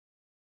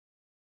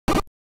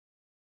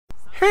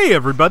Hey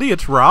everybody,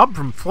 it's Rob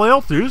from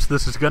Flailthroughs.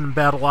 This is Gundam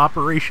Battle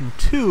Operation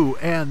 2,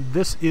 and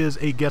this is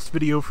a guest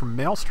video from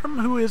Maelstrom,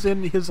 who is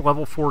in his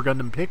level 4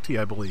 Gundam Pixie,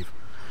 I believe.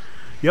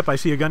 Yep, I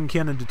see a gun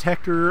cannon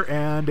detector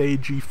and a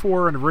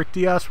G4 and a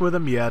RX-78XX with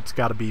him. Yeah, it's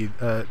gotta be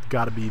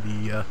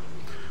the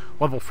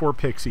level 4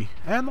 Pixie.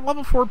 And the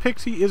level 4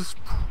 Pixie is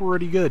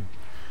pretty good.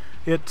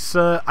 It's,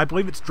 I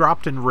believe it's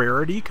dropped in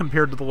rarity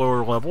compared to the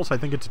lower levels. I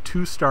think it's a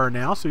 2-star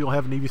now, so you'll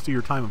have an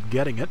easier time of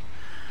getting it.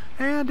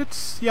 And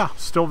it's, yeah,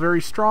 still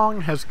very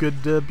strong, has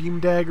good beam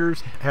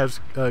daggers, has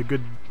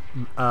good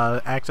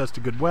access to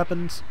good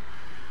weapons,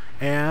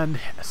 and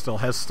still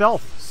has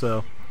stealth.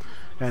 So,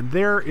 and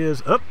there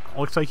is,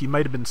 looks like he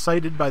might have been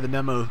sighted by the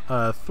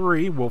Nemo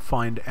 3. We'll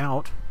find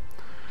out.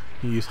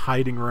 He's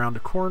hiding around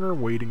a corner,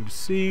 waiting to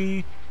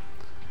see.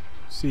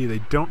 See, they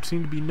don't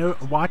seem to be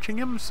watching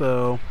him,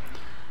 so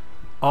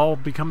all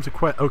becomes a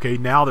question. Okay,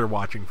 now they're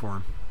watching for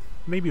him.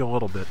 Maybe a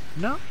little bit.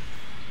 No?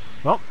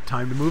 Well,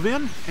 time to move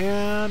in,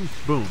 and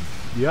boom.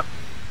 Yep.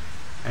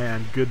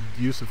 And good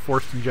use of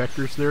forced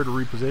injectors there to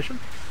reposition.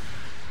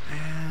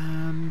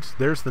 And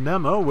there's the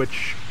Nemo,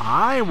 which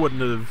I wouldn't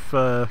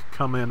have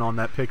come in on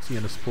that Pixie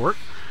in a sport.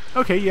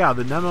 Okay, yeah,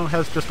 the Nemo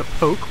has just a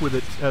poke with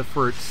it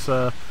for its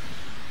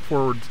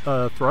forward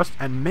thrust.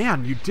 And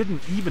man, you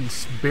didn't even,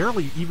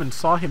 barely even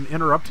saw him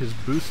interrupt his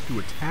boost to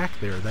attack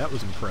there. That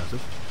was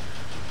impressive.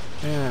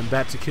 And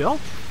that's a kill.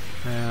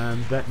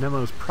 And that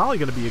Nemo is probably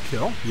going to be a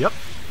kill. Yep.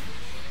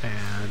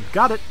 And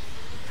got it.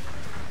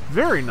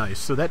 Very nice.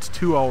 So that's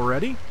 2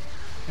 already.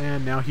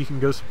 And now he can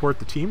go support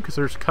the team because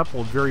there's a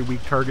couple of very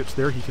weak targets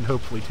there he can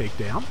hopefully take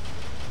down.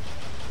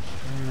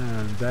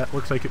 And that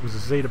looks like it was a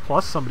Zeta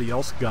Plus. Somebody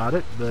else got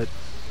it, but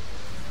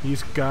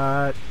he's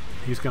going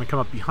to come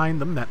up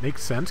behind them. That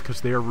makes sense because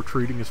they are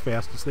retreating as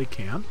fast as they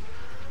can.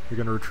 They're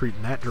going to retreat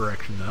in that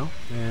direction though.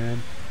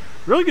 And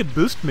really good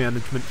boost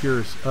management here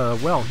as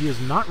well. He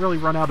has not really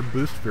run out of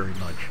boost very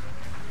much.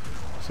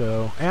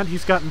 So, and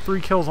he's gotten 3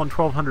 kills on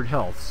 1200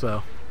 health,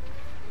 so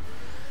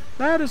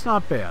that is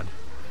not bad.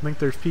 I think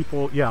there's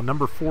people, yeah,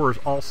 number 4 is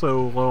also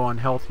low on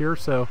health here,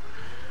 so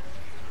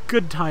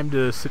good time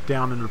to sit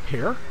down and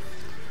repair.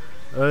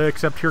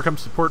 Except here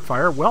comes support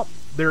fire. Well,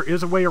 there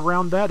is a way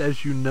around that,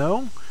 as you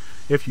know.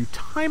 If you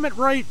time it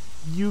right,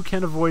 you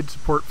can avoid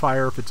support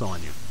fire if it's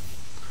on you.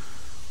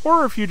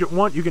 Or if you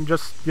want, you can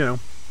just, you know,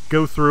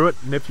 go through it,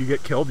 and if you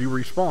get killed, you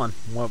respawn.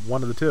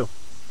 One of the two.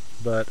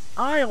 But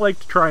I like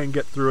to try and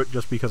get through it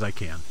just because I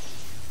can.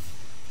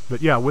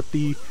 But yeah, with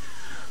the...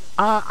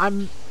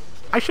 I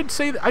should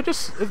say that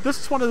this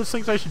is one of those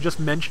things I should just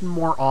mention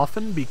more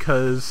often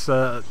because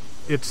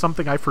it's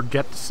something I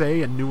forget to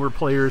say and newer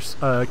players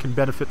can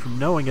benefit from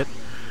knowing it.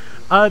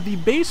 The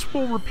base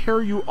will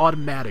repair you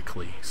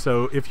automatically.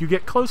 So if you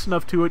get close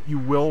enough to it, you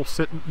will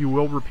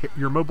repair,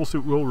 your mobile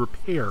suit will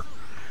repair.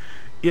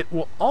 It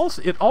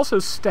also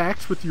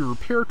stacks with your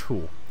repair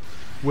tool,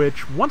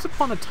 which once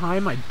upon a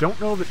time, I don't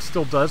know if it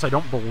still does, I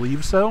don't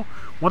believe so.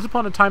 Once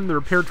upon a time, the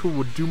repair tool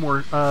would do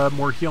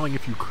more healing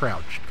if you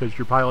crouched, because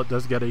your pilot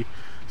does get a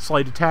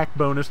slight attack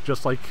bonus,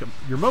 just like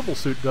your mobile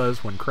suit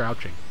does when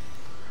crouching.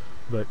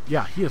 But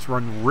yeah, he has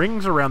run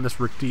rings around this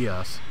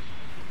RX-78XX.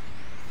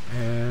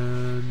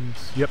 And,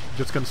 yep,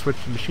 just going to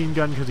switch to machine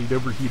gun, because he'd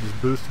overheat his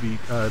boost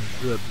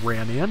if he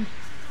ran in.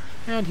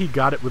 And he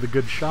got it with a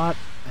good shot,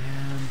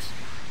 and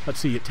let's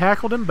see, it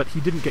tackled him, but he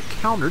didn't get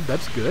countered,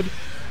 that's good.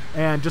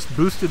 And just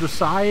boosted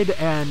aside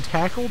and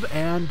tackled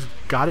and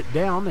got it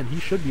down, and he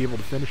should be able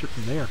to finish it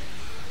from there.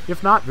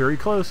 If not, very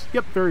close.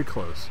 Yep, very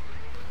close.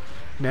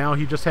 Now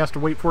he just has to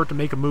wait for it to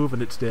make a move,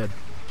 and it's dead.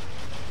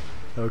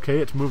 Okay,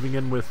 it's moving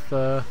in with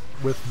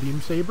Beam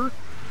Saber.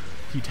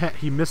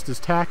 He missed his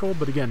tackle,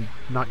 but again,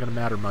 not going to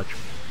matter much.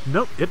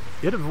 Nope,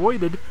 it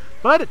avoided,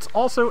 but it's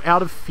also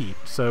out of feet,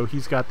 so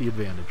he's got the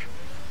advantage.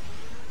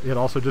 It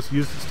also just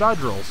used its dodge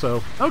roll,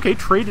 so okay,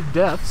 traded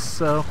deaths.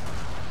 So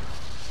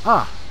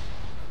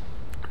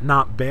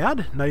not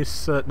bad.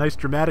 Nice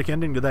dramatic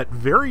ending to that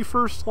very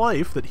first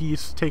life that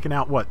he's taken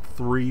out, what,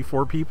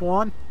 3-4 people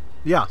on?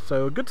 Yeah,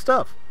 so good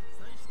stuff.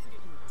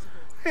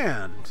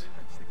 And,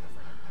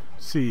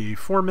 see,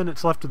 4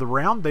 minutes left of the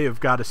round. They have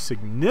got a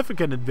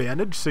significant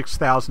advantage,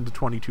 6,000 to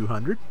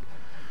 2,200.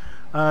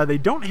 They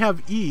don't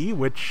have E,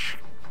 which,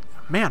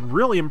 man,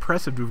 really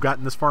impressive to have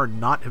gotten this far and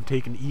not have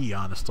taken E,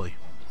 honestly.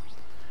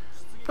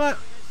 But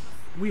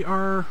we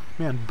are,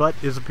 man, butt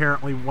is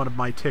apparently one of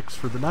my ticks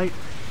for the night.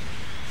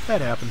 That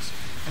happens.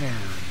 And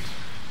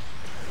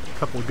a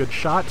couple of good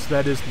shots.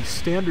 That is the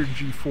standard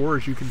G4,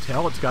 as you can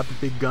tell. It's got the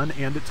big gun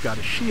and it's got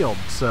a shield.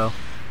 So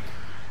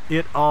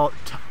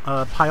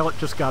pilot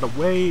just got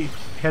away,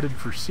 headed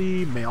for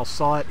C. Mail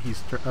saw it.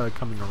 He's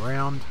coming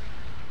around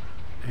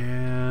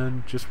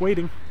and just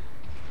waiting.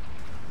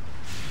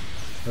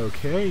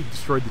 Okay,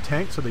 destroyed the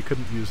tank, so they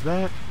couldn't use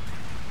that.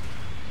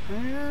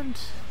 And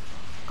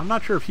I'm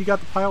not sure if he got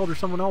the pilot or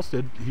someone else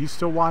did. He's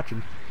still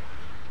watching.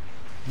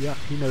 Yeah,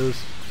 he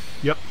knows.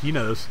 Yep, he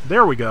knows.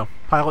 There we go.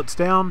 Pilot's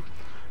down.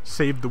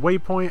 Saved the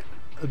waypoint,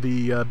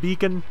 the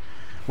beacon.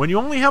 When you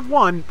only have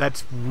one,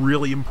 that's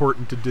really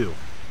important to do.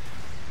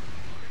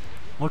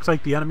 Looks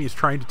like the enemy is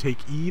trying to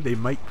take E. They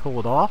might pull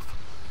it off.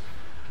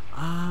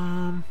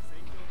 And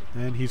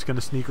he's going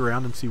to sneak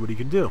around and see what he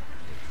can do.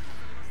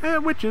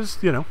 Which is,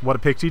 you know, what a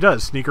Pixie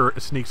does.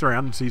 Sneaks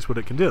around and sees what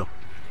it can do.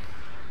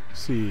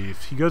 Let's see,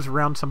 if he goes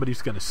around,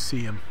 somebody's going to see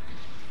him.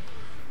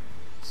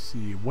 Let's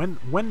see, when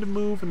to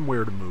move and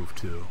where to move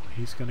to.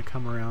 He's going to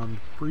come around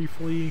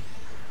briefly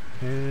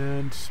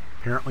and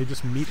apparently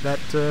just meet that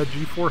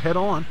G4 head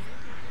on.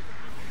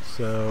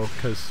 So,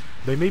 because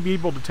they may be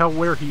able to tell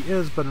where he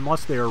is, but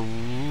unless they are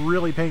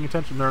really paying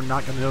attention, they're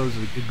not going to know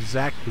his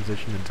exact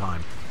position in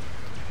time.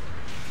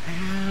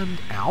 And,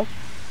 ow.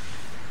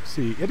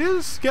 See, it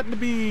is getting to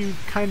be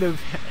kind of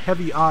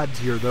heavy odds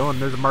here, though,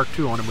 and there's a Mark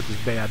II on him, which is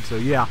bad, so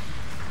yeah.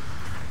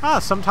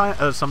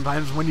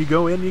 Sometimes when you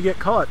go in, you get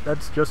caught.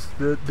 That's just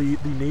the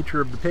nature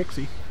of the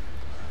Pixie.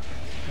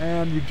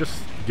 And you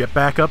just get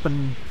back up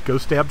and go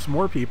stab some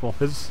more people.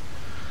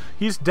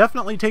 He's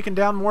definitely taken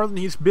down more than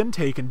he's been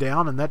taken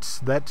down, and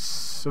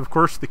that's of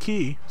course the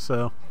key.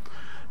 So,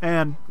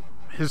 and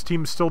his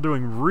team's still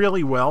doing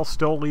really well,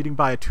 still leading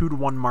by a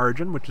 2-to-1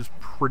 margin, which is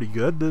pretty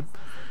good. The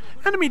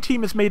enemy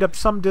team has made up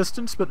some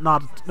distance, but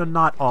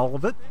not all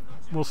of it.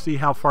 We'll see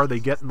how far they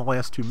get in the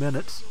last 2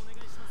 minutes.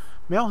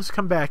 Male has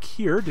come back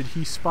here. Did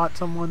he spot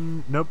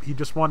someone? Nope, he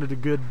just wanted a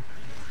good...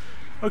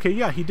 Okay,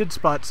 yeah, he did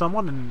spot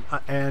someone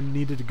and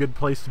needed a good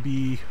place to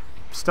be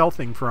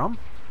stealthing from.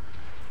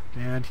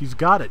 And he's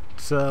got it.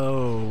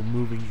 So,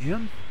 moving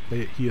in.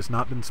 He has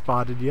not been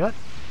spotted yet.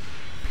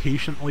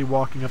 Patiently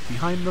walking up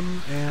behind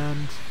them,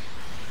 and...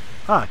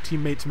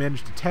 teammates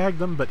managed to tag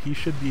them, but he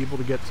should be able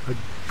to get a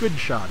good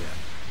shot at.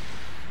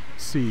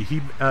 Let's see,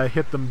 he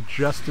hit them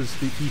just as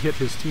he hit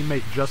his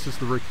teammate just as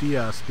the Rick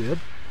Diaz did.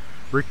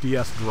 Rick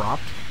Diaz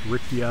dropped.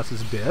 Rick Diaz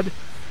is dead.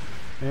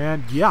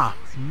 And yeah,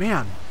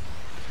 man,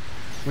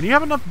 when you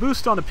have enough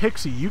boost on a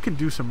Pixie, you can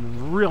do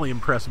some really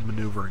impressive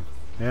maneuvering.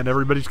 And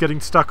everybody's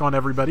getting stuck on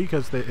everybody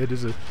because it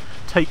is a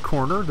tight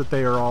corner that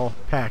they are all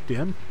packed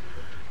in.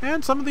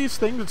 And some of these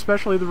things,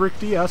 especially the Rick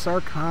Diaz, are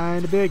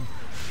kind of big.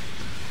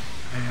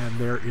 And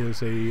there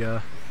is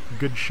a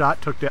good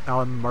shot, took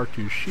down Mark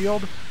II's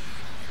shield.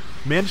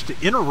 Managed to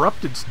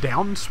interrupt its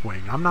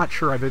downswing. I'm not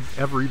sure I've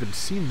ever even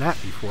seen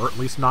that before, at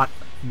least not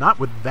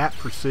with that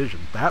precision.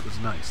 That was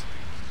nice.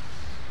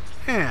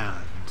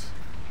 And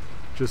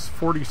just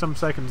 40-some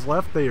seconds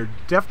left. They are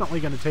definitely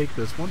going to take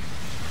this one.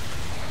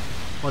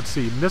 Let's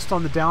see. Missed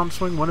on the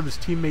downswing. One of his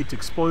teammates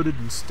exploded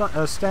and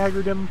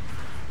staggered him.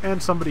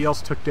 And somebody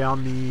else took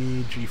down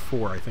the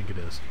G4, I think it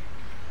is.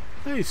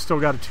 They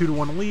still got a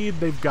 2-to-1 lead.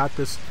 They've got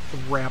this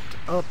wrapped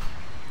up.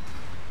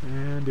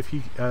 And if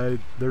he... I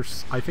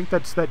think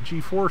that's that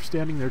G4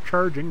 standing there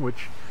charging,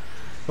 which...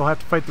 They'll have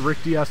to fight the Rick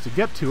Diaz to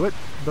get to it,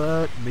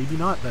 but maybe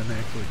not then,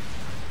 actually.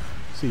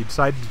 So he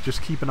decided to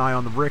just keep an eye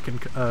on the Rick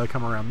and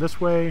come around this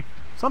way.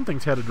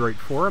 Something's headed right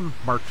for him,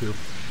 Mark II.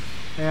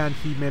 And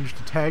he managed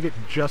to tag it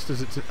just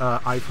as its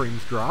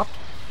iframes dropped.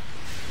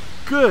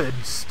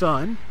 Good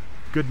stun.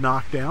 Good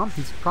knockdown.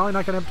 He's probably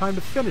not going to have time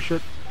to finish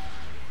it,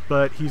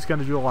 but he's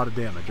going to do a lot of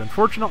damage.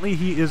 Unfortunately,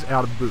 he is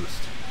out of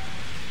boost.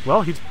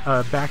 Well, he's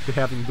back to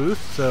having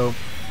boost, so...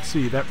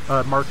 See, that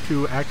Mark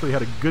II actually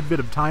had a good bit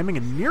of timing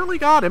and nearly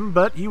got him,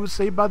 but he was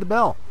saved by the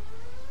bell.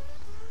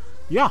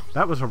 Yeah,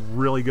 that was a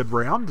really good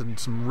round and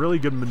some really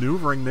good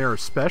maneuvering there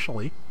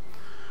especially.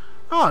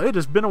 It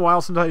has been a while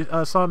since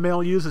I saw a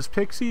male use his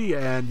Pixie,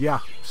 and yeah,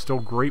 still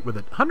great with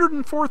it.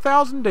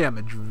 104,000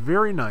 damage,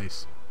 very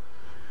nice.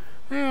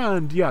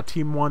 And yeah,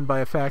 team won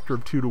by a factor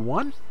of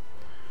 2-to-1.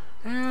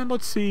 And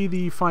let's see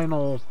the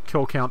final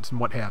kill counts and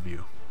what have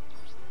you.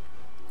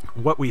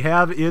 What we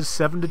have is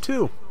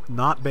 7-2.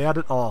 Not bad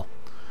at all.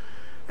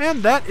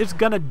 And that is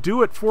going to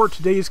do it for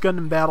today's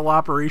Gundam Battle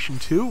Operation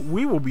 2.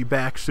 We will be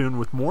back soon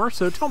with more,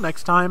 so till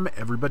next time,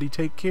 everybody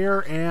take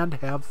care and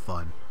have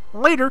fun.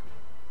 Later!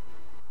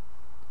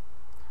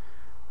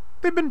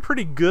 They've been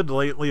pretty good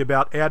lately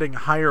about adding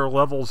higher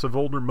levels of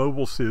older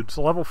mobile suits.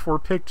 Level 4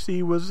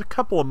 Pixie was a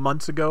couple of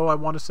months ago, I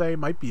want to say.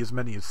 Might be as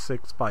many as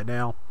 6 by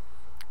now.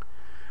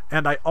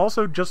 And I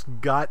also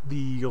just got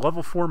the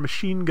level 4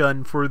 machine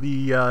gun for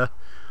the...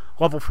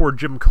 Level 4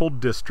 Jim Cold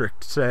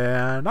District,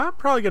 and I'm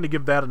probably going to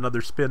give that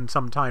another spin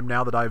sometime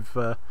now that I've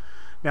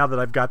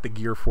got the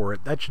gear for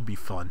it. That should be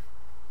fun.